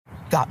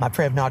Got my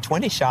Prevnar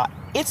 20 shot.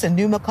 It's a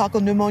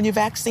pneumococcal pneumonia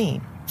vaccine.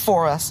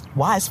 For us,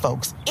 wise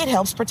folks, it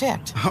helps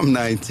protect. I'm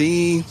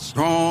 19,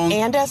 strong.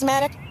 And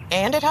asthmatic,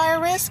 and at higher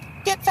risk.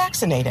 Get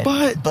vaccinated.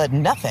 But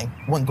nothing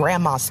when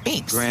grandma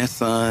speaks.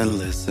 Grandson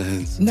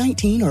listens.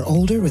 19 or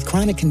older with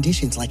chronic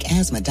conditions like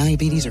asthma,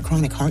 diabetes, or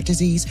chronic heart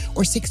disease,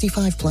 or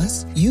 65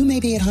 plus, you may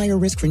be at higher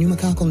risk for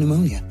pneumococcal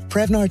pneumonia.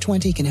 Prevnar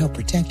 20 can help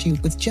protect you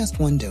with just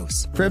one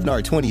dose.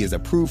 Prevnar 20 is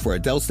approved for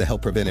adults to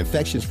help prevent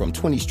infections from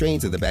 20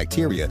 strains of the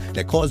bacteria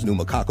that cause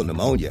pneumococcal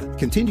pneumonia.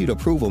 Continued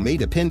approval may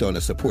depend on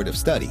a supportive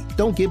study.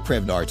 Don't get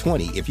Prevnar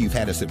 20 if you've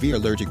had a severe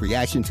allergic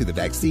reaction to the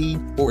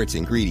vaccine or its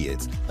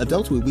ingredients.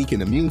 Adults with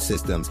weakened immune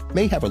systems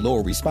may have a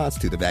lower response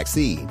to the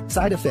vaccine.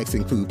 Side effects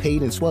include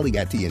pain and swelling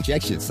at the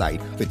injection site,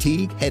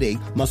 fatigue, headache,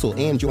 muscle,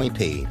 and joint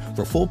pain.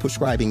 For full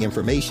prescribing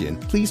information,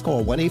 please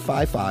call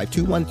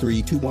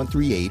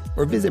 1-855-213-2138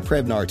 or visit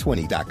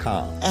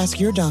Prevnar20.com. Ask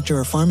your doctor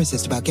or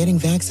pharmacist about getting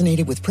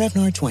vaccinated with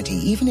Prevnar 20,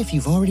 even if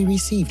you've already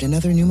received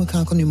another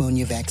pneumococcal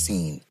pneumonia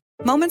vaccine.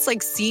 Moments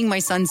like seeing my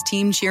son's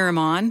team cheer him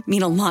on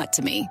mean a lot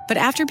to me. But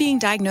after being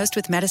diagnosed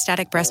with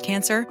metastatic breast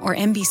cancer, or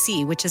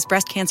MBC, which is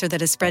breast cancer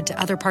that has spread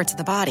to other parts of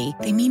the body,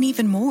 they mean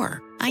even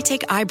more. I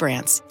take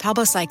Ibrance,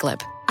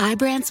 palbociclib.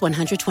 Ibrance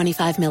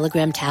 125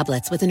 milligram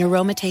tablets with an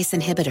aromatase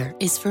inhibitor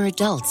is for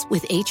adults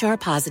with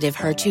HR-positive,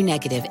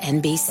 HER2-negative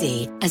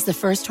MBC as the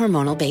first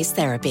hormonal-based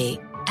therapy.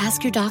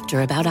 Ask your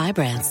doctor about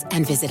Ibrance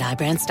and visit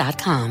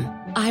Ibrance.com.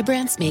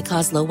 Ibrance may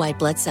cause low white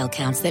blood cell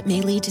counts that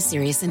may lead to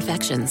serious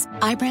infections.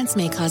 Ibrance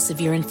may cause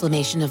severe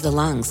inflammation of the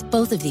lungs.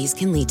 Both of these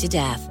can lead to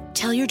death.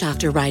 Tell your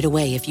doctor right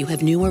away if you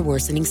have new or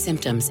worsening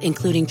symptoms,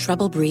 including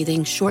trouble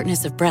breathing,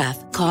 shortness of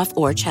breath, cough,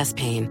 or chest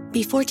pain.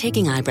 Before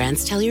taking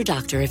Ibrance, tell your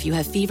doctor if you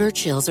have fever,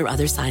 chills, or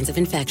other signs of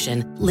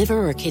infection,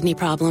 liver or kidney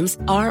problems,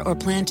 are or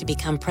plan to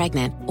become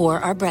pregnant, or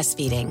are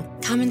breastfeeding.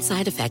 Common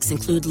side effects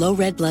include low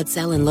red blood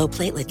cell and low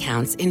platelet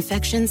counts,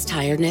 infections,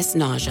 tiredness,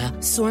 nausea,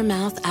 sore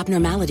mouth,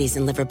 abnormalities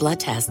in liver blood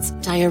tests,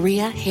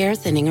 diarrhea, hair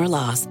thinning or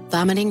loss,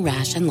 vomiting,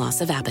 rash, and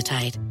loss of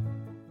appetite.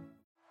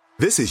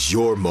 This is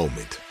your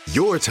moment,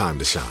 your time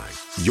to shine,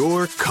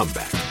 your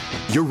comeback.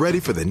 You're ready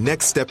for the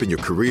next step in your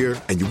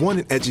career, and you want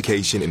an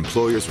education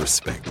employers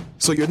respect.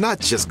 So you're not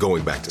just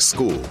going back to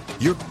school,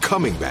 you're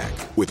coming back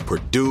with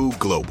Purdue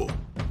Global.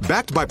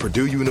 Backed by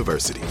Purdue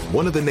University,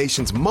 one of the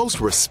nation's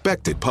most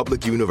respected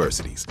public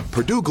universities,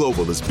 Purdue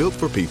Global is built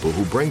for people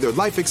who bring their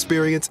life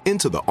experience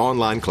into the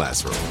online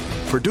classroom.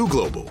 Purdue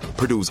Global,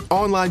 Purdue's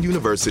online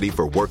university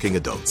for working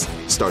adults.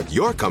 Start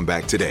your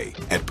comeback today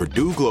at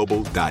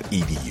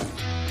purdueglobal.edu.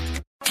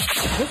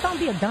 Just don't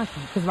be a donkey,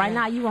 because right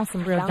now you want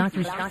some real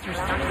donkey.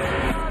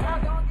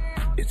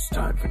 It's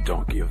time for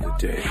Donkey of the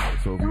Day.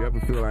 So if you ever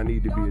feel I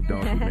need to be a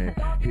donkey, man,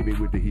 hit me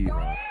with the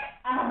hee-haw.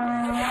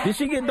 Did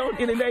she get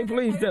Donkey today?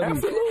 Please tell me.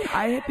 Absolutely.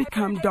 I have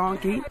become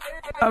Donkey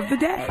of the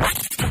Day.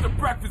 The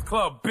Breakfast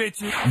Club,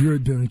 bitches. You're a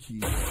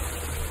donkey.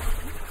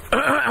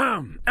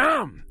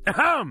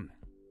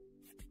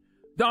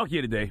 Donkey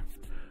of the Day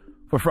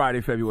for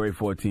Friday, February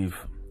 14th,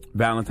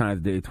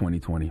 Valentine's Day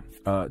 2020.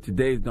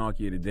 Today's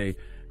Donkey of the Day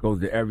goes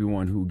to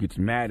everyone who gets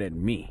mad at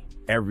me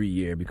every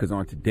year because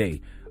on today,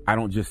 I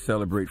don't just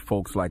celebrate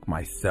folks like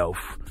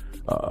myself,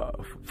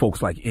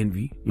 folks like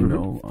Envy, you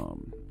know,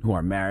 who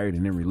are married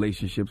and in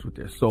relationships with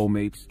their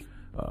soulmates,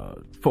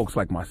 folks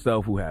like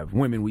myself who have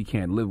women we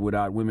can't live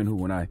without, women who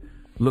when I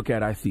look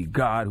at, I see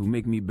God who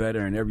make me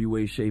better in every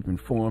way, shape,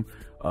 and form.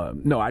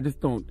 No, I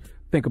just don't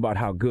think about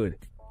how good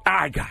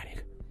I got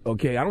it,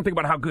 okay? I don't think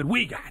about how good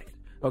we got it,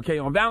 okay?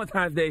 On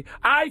Valentine's Day,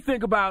 I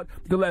think about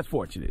the less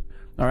fortunate.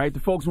 All right, the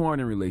folks who aren't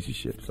in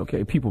relationships,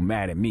 okay? People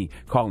mad at me,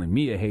 calling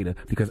me a hater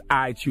because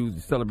I choose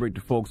to celebrate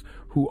the folks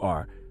who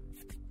are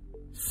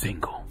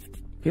single.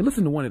 Okay,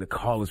 listen to one of the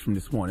callers from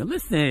this morning.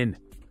 Listen.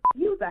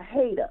 You's a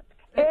hater.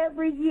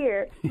 Every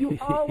year, you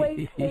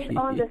always hate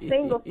on the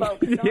single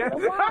folks. Yeah.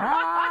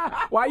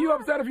 Why are you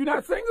upset if you're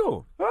not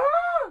single?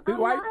 I'm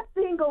not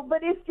single,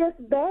 but it's just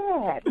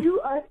bad.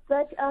 You are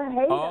such a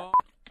hater.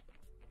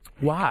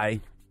 Why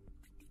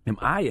am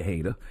I a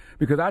hater?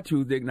 Because I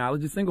choose to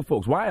acknowledge the single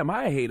folks. Why am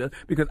I a hater?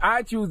 Because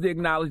I choose to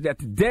acknowledge that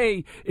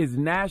today is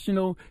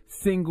National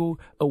Single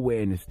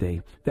Awareness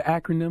Day. The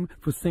acronym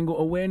for Single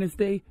Awareness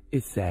Day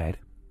is SAD.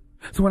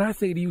 So when I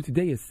say to you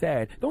today is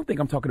sad, don't think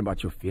I'm talking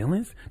about your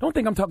feelings. Don't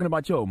think I'm talking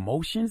about your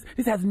emotions.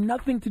 This has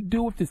nothing to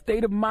do with the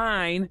state of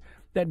mind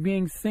that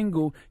being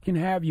single can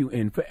have you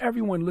in. For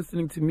everyone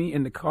listening to me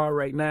in the car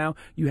right now,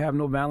 you have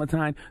no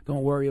Valentine,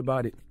 don't worry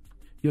about it.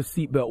 Your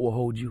seatbelt will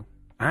hold you.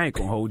 I ain't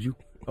gonna hold you,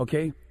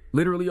 okay?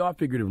 Literally or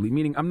figuratively,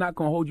 meaning I'm not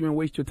going to hold you and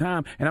waste your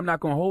time, and I'm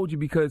not going to hold you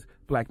because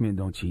black men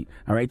don't cheat,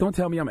 all right? Don't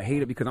tell me I'm a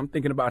hater because I'm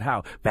thinking about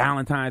how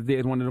Valentine's Day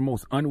is one of the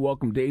most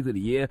unwelcome days of the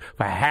year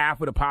for half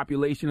of the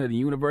population of the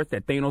universe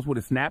that Thanos would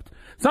have snapped.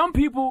 Some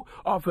people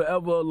are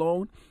forever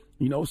alone.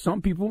 You know,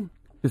 some people,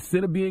 the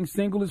sin of being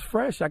single is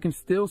fresh. I can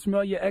still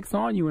smell your ex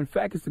on you. In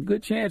fact, it's a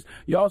good chance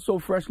y'all so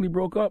freshly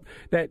broke up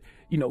that,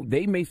 you know,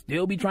 they may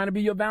still be trying to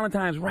be your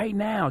Valentine's right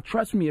now.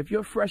 Trust me, if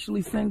you're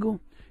freshly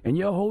single, and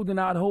you're holding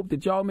out hope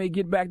that y'all may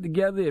get back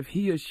together if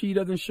he or she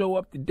doesn't show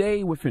up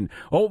today with an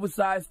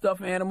oversized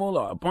stuffed animal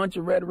or a bunch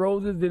of red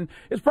roses, then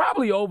it's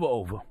probably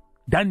over.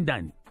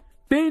 Done.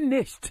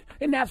 Finished.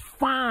 And that's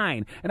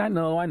fine. And I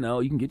know,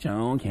 you can get your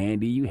own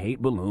candy. You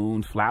hate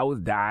balloons. Flowers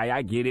die.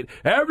 I get it.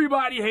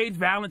 Everybody hates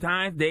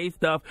Valentine's Day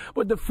stuff.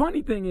 But the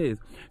funny thing is,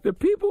 the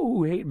people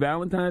who hate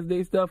Valentine's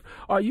Day stuff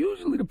are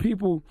usually the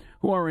people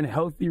who are in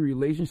healthy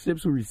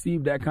relationships who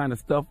receive that kind of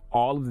stuff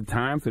all of the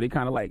time. So they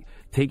kind of like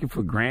take it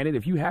for granted.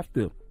 If you have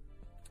to,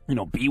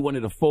 be one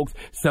of the folks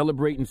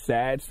celebrating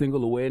sad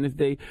Single Awareness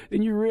Day,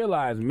 then you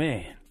realize,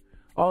 man,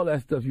 all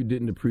that stuff you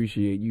didn't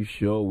appreciate, you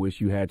sure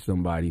wish you had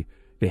somebody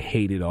to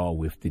hate it all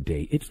with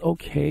today. It's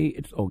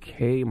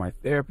okay. My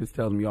therapist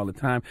tells me all the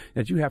time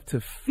that you have to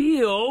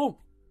feel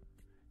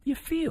your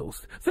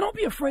feels. So don't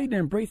be afraid to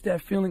embrace that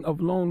feeling of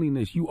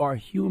loneliness. You are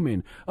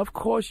human. Of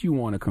course you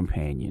want a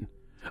companion.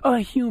 A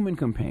human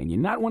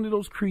companion, not one of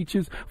those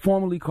creatures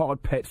formerly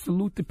called pets.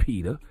 Salute to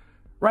PETA.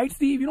 Right,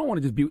 Steve? You don't want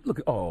to just be,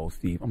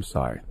 Steve, I'm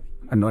sorry.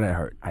 I know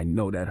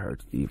that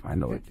hurt, Steve. I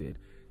know it did.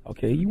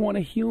 Okay, you want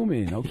a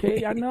human,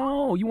 okay? I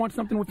know. You want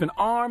something with an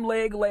arm,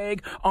 leg,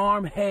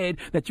 arm, head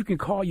that you can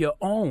call your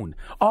own.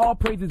 All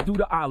praise is due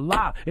to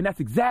Allah, and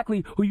that's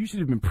exactly who you should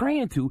have been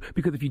praying to,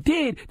 because if you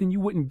did, then you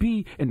wouldn't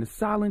be in the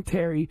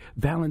solitary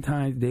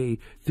Valentine's Day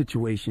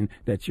situation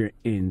that you're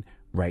in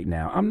right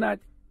now. I'm not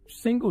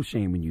single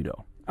shaming you,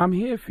 though. I'm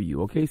here for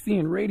you, okay? See,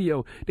 in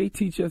radio, they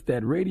teach us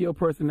that radio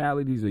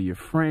personalities are your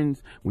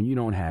friends when you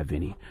don't have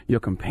any,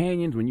 your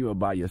companions when you are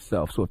by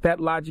yourself. So if that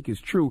logic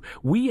is true,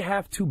 we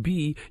have to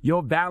be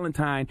your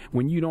Valentine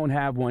when you don't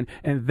have one,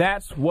 and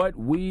that's what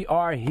we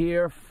are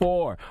here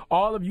for.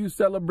 All of you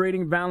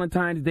celebrating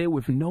Valentine's Day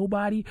with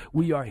nobody,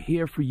 we are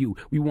here for you.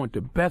 We want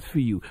the best for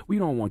you. We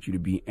don't want you to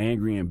be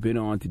angry and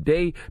bitter on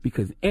today,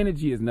 because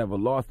energy is never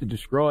lost or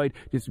destroyed,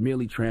 just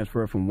merely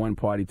transferred from one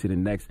party to the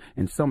next,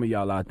 and some of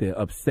y'all out there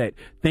upset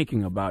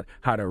thinking about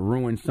how to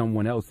ruin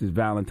someone else's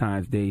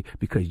Valentine's Day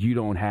because you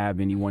don't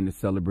have anyone to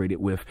celebrate it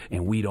with,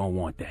 and we don't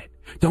want that.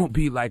 Don't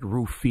be like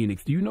Ruth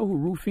Phoenix. Do you know who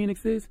Ruth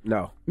Phoenix is?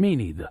 No. Me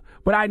neither.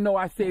 But I know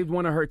I saved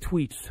one of her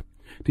tweets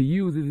to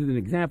use as an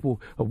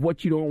example of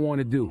what you don't want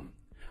to do.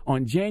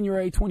 On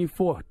January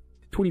 24th,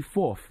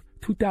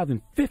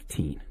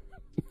 2015,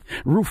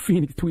 Ruth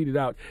Phoenix tweeted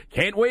out,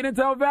 "Can't wait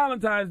until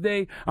Valentine's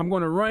Day. I'm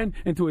going to run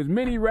into as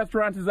many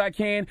restaurants as I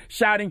can,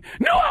 shouting,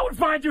 'Knew I would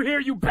find you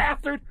here, you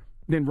bastard!'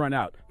 Then run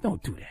out."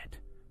 Don't do that.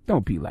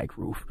 Don't be like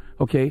Ruth,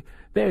 okay?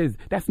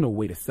 That's no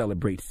way to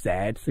celebrate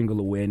sad Single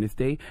Awareness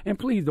Day. And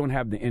please don't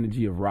have the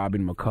energy of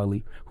Robin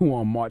McCulley, who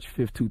on March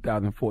 5th,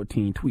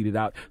 2014 tweeted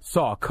out,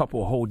 "Saw a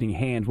couple holding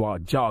hands while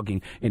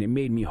jogging, and it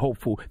made me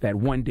hopeful that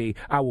one day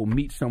I will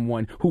meet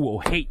someone who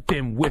will hate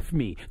them with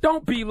me."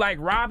 Don't be like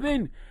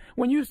Robin.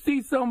 When you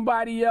see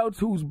somebody else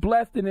who's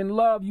blessed and in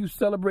love, you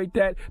celebrate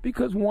that,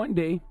 because one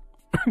day,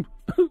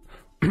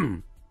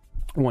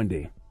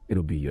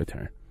 it'll be your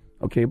turn.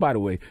 Okay, by the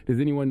way, does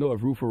anyone know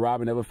if Ruth or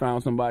Robin ever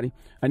found somebody?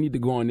 I need to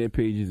go on their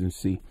pages and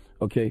see,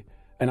 okay?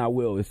 And I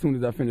will, as soon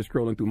as I finish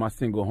scrolling through my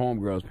single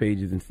homegirls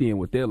pages and seeing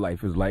what their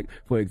life is like.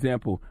 For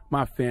example,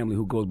 my family,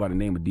 who goes by the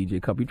name of DJ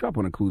Cuppy. Drop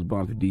on a clues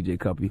bomb to DJ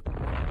Cuppy.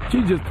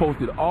 She just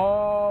posted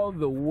all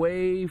the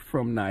way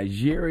from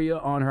Nigeria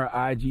on her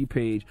IG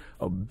page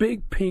a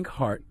big pink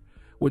heart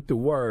with the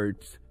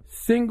words,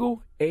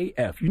 "Single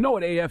AF." You know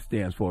what AF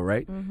stands for,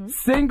 right? Mm-hmm.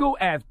 Single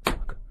as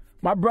fuck.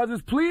 My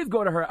brothers, please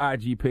go to her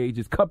IG page.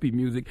 It's Cuppy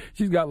Music.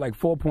 She's got like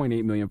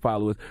 4.8 million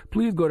followers.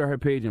 Please go to her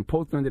page and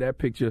post under that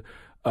picture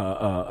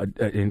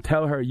and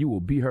tell her you will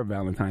be her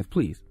Valentine's,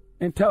 please.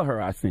 And tell her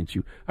I sent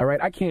you. All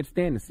right? I can't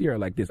stand to see her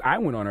like this. I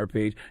went on her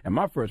page, and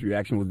my first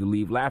reaction was to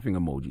leave laughing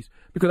emojis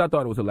because I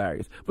thought it was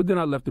hilarious. But then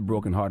I left the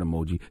broken heart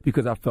emoji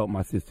because I felt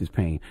my sister's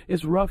pain.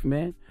 It's rough,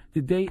 man.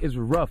 Today is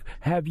rough.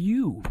 Have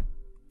you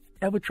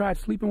ever tried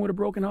sleeping with a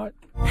broken heart?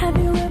 Have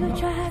you ever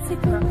tried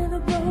sleeping with a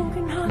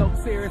broken heart? No,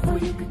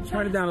 seriously.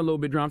 Turn it down a little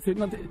bit, Drum.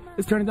 No,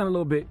 let's turn it down a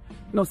little bit.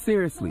 No,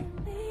 seriously.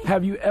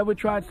 Have you ever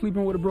tried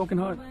sleeping with a broken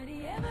heart?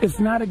 It's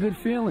not a good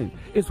feeling.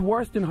 It's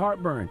worse than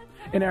heartburn.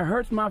 And it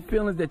hurts my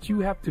feelings that you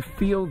have to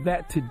feel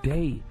that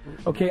today.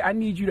 Okay? I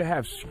need you to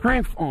have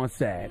strength on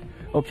SAD.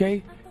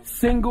 Okay?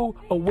 Single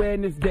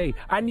Awareness Day.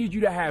 I need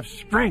you to have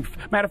strength.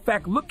 Matter of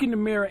fact, look in the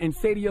mirror and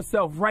say to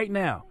yourself right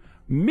now,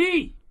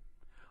 me,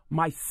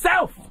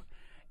 myself,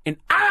 and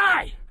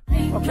I.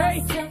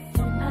 Okay?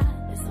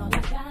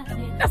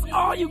 That's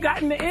all you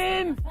got in the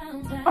end.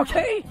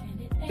 Okay?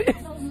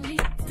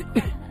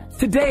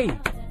 Today,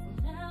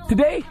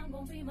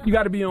 you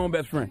got to be your own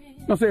best friend.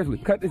 No, seriously.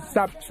 Cut this.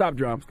 Stop,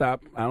 Drum.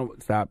 Stop. I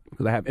don't stop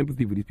because I have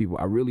empathy for these people.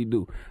 I really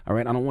do. All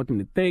right? I don't want them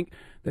to think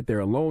that they're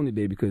alone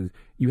today because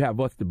you have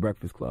us, the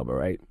Breakfast Club, all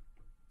right?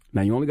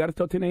 Now, you only got us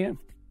till 10 a.m.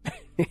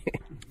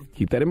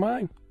 Keep that in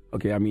mind.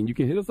 Okay, I mean, you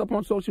can hit us up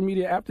on social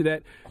media after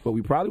that, but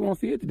we probably won't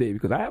see it today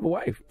because I have a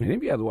wife, and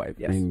Envy has a wife,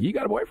 yes. And you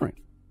got a boyfriend,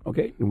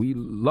 okay? And we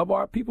love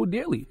our people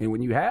dearly. And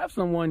when you have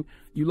someone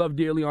you love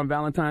dearly on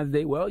Valentine's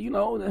Day, well, you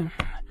know,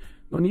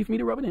 no need for me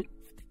to rub it in,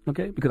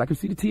 okay? Because I can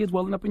see the tears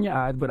welling up in your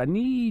eyes, but I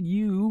need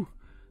you,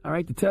 all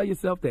right, to tell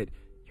yourself that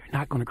you're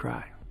not going to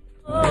cry.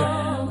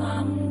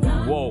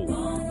 Whoa.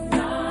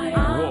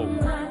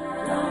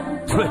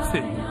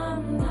 Listen,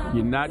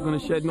 you're not going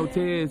to shed no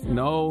tears.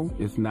 No,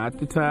 it's not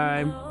the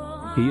time.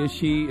 He or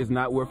she is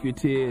not worth your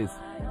tears.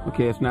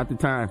 Okay, it's not the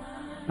time.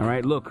 All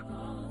right, look,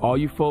 all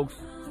you folks,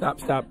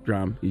 stop,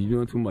 Drum. You're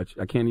doing too much.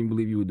 I can't even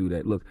believe you would do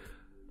that. Look,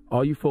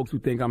 all you folks who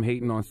think I'm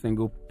hating on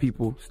single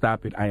people,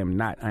 stop it. I am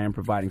not. I am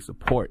providing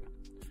support.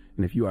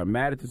 And if you are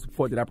mad at the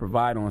support that I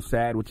provide on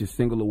SAD, which is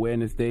Single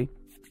Awareness Day,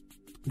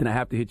 then I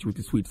have to hit you with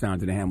the sweet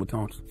sounds of the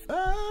Hamiltons.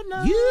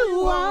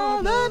 You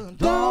are the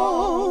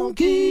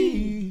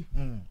donkey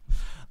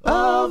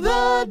of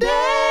the day.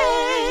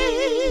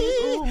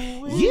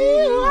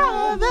 You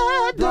are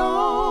the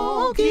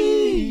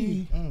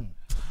donkey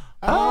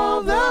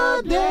of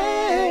the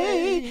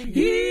day.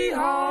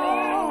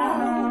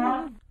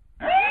 Yee-haw.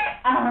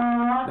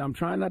 Now, I'm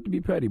trying not to be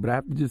petty, but I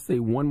have to just say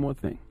one more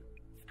thing.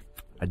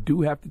 I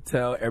do have to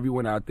tell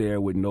everyone out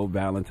there with no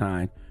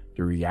Valentine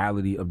the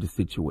reality of the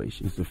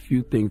situation. There's a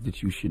few things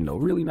that you should know.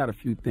 Really not a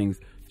few things,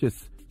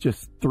 just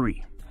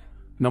three.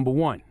 Number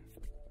one,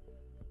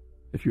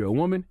 if you're a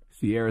woman,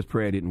 Sierra's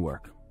prayer didn't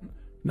work.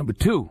 Number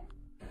two,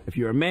 if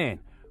you're a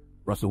man,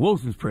 Russell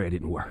Wilson's prayer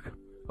didn't work.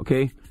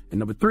 Okay? And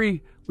number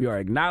three, we are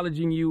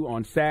acknowledging you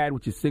on SAD,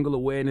 which is Single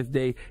Awareness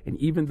Day. And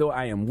even though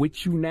I am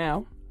with you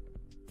now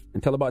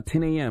until about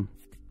 10 a.m.,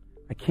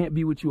 I can't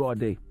be with you all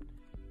day.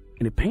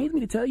 And it pains me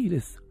to tell you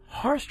this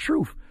harsh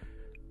truth,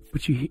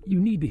 but you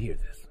need to hear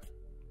this.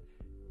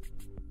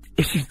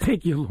 It should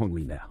take you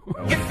lonely now.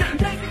 Oh,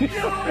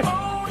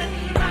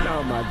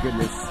 my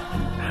goodness.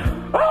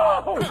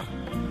 Oh!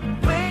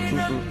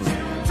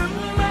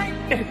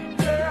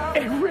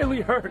 It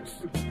really hurts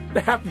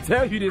to have to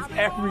tell you this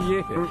every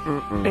year.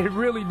 It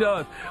really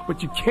does.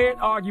 But you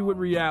can't argue with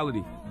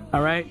reality.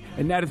 All right?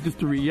 And that is just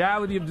the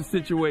reality of the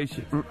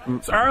situation.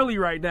 It's early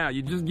right now.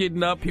 You're just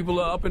getting up. People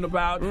are up and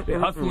about. They're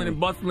hustling and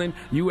bustling.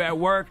 You at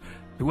work.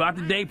 Throughout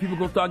the day, people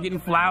gonna start getting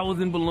flowers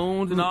and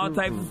balloons and all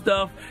types of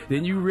stuff.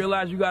 Then you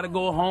realize you gotta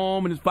go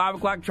home and it's 5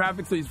 o'clock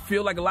traffic, so you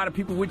feel like a lot of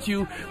people with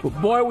you.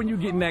 But boy, when you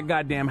get in that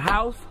goddamn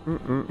house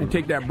and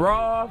take that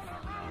bra off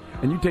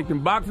and you take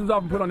them boxes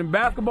off and put on them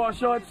basketball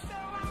shorts,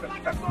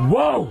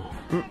 whoa!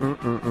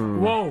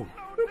 Whoa!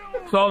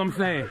 That's all I'm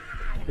saying.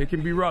 It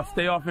can be rough.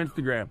 Stay off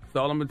Instagram. That's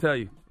all I'm gonna tell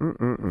you.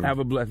 Have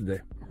a blessed day.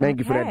 Thank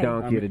you for that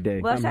donkey of the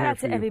day. Well, shout out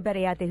to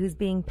everybody out there who's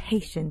being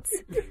patient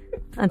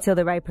until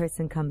the right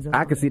person comes along.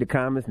 I can see the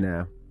comments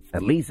now.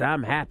 At least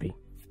I'm happy.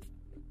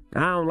 I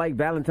don't like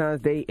Valentine's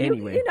Day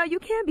anyway. You know, you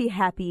can be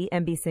happy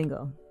and be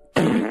single.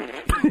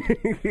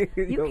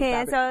 You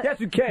can. So yes,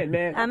 you can,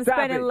 man. I'm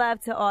spreading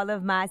love to all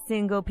of my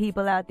single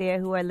people out there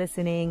who are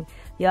listening.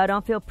 Y'all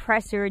don't feel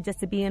pressured just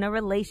to be in a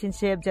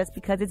relationship just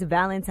because it's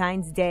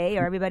Valentine's Day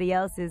or everybody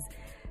else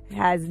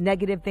has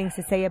negative things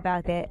to say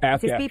about that.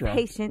 Just be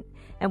patient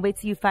and wait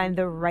till you find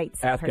the right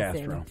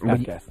person.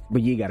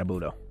 But you got a boo,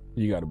 though.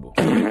 You got a boo.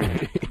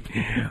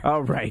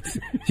 All right.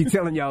 She's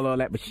telling y'all all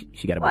that, but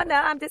she got a boo. Well, no,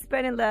 I'm just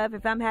spreading love.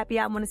 If I'm happy,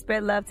 I want to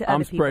spread love to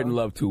other people. I'm spreading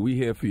love, too. We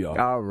here for y'all.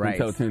 All right.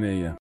 Until 10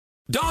 a.m.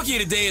 Donkey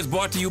of the Day is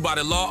brought to you by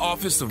the law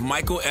office of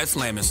Michael S.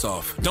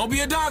 Lamonsoff. Don't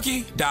be a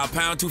donkey. Dial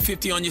pound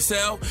 250 on your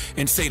cell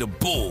and say the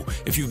bull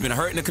if you've been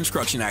hurt in a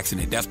construction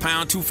accident. That's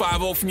pound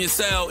 250 from your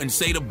cell and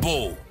say the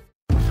bull.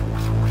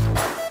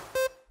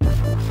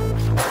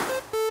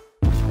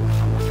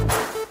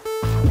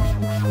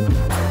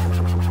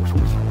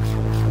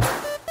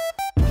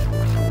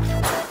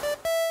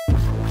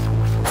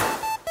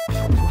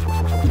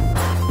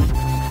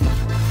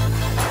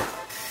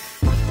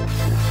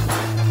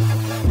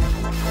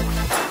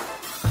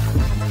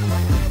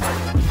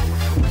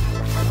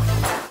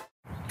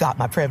 Got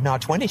my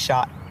Prevnar 20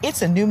 shot.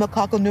 It's a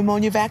pneumococcal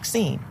pneumonia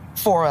vaccine.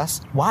 For us,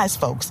 wise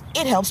folks,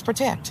 it helps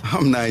protect.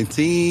 I'm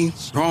 19,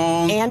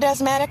 strong. And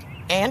asthmatic,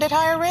 and at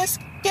higher risk?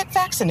 Get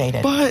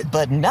vaccinated.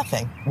 But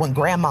nothing when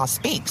grandma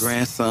speaks.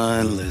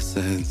 Grandson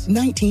listens.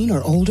 19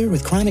 or older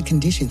with chronic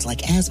conditions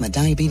like asthma,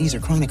 diabetes, or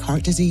chronic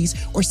heart disease,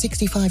 or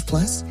 65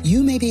 plus,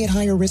 you may be at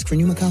higher risk for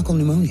pneumococcal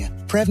pneumonia.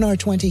 Prevnar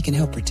 20 can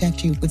help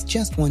protect you with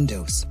just one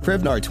dose.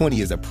 Prevnar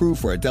 20 is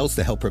approved for adults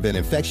to help prevent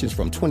infections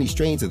from 20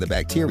 strains of the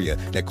bacteria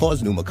that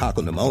cause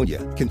pneumococcal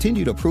pneumonia.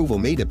 Continued approval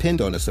may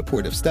depend on a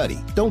supportive study.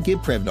 Don't give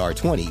Prevnar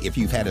 20 if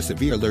you've had a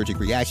severe allergic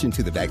reaction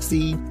to the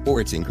vaccine or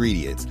its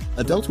ingredients.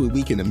 Adults with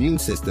weakened immune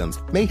systems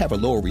may have a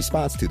lower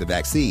response to the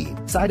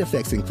vaccine. Side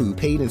effects include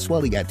pain and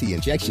swelling at the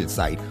injection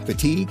site,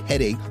 fatigue,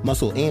 headache,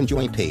 muscle, and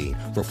joint pain.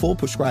 For full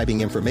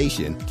prescribing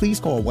information, please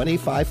call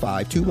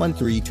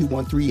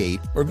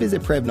 1-855-213-2138 or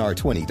visit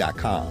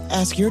Prevnar20.com.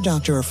 Ask your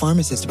doctor or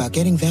pharmacist about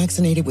getting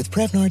vaccinated with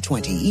Prevnar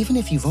 20, even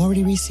if you've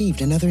already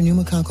received another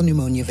pneumococcal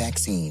pneumonia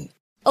vaccine.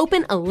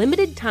 Open a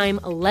limited-time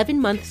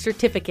 11-month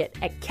certificate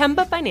at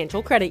Kemba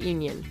Financial Credit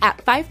Union. At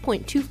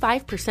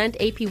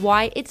 5.25%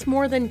 APY, it's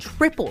more than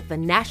triple the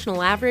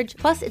national average,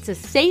 plus it's a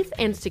safe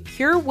and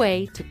secure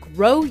way to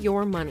grow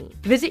your money.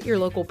 Visit your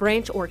local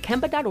branch or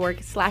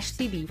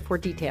kemba.org/CD for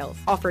details.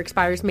 Offer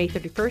expires May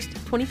 31st,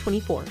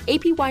 2024.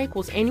 APY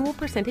equals annual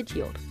percentage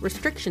yield.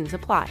 Restrictions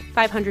apply.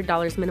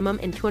 $500 minimum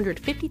and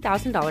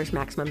 $250,000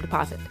 maximum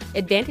deposit.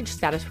 Advantage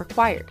status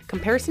required.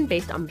 Comparison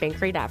based on bank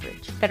rate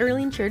average.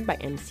 Federally insured by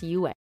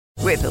NCUA.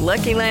 With the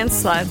Lucky Land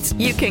Slots,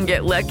 you can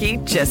get lucky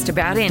just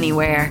about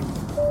anywhere.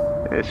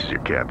 This is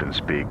your captain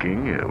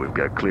speaking. We've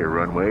got clear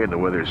runway and the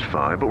weather's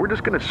fine, but we're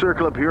just going to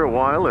circle up here a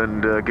while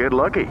and get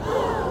lucky.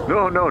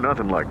 No,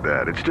 nothing like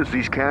that. It's just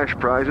these cash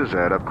prizes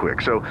add up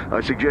quick. So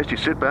I suggest you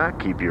sit back,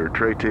 keep your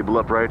tray table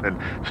upright, and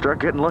start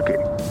getting lucky.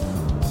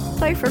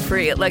 Play for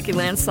free at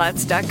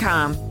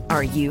LuckyLandSlots.com.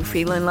 Are you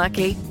feeling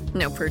lucky?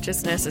 No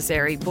purchase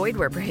necessary. Void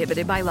where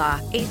prohibited by law.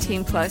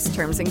 18+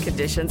 terms and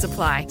conditions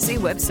apply. See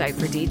website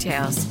for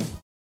details.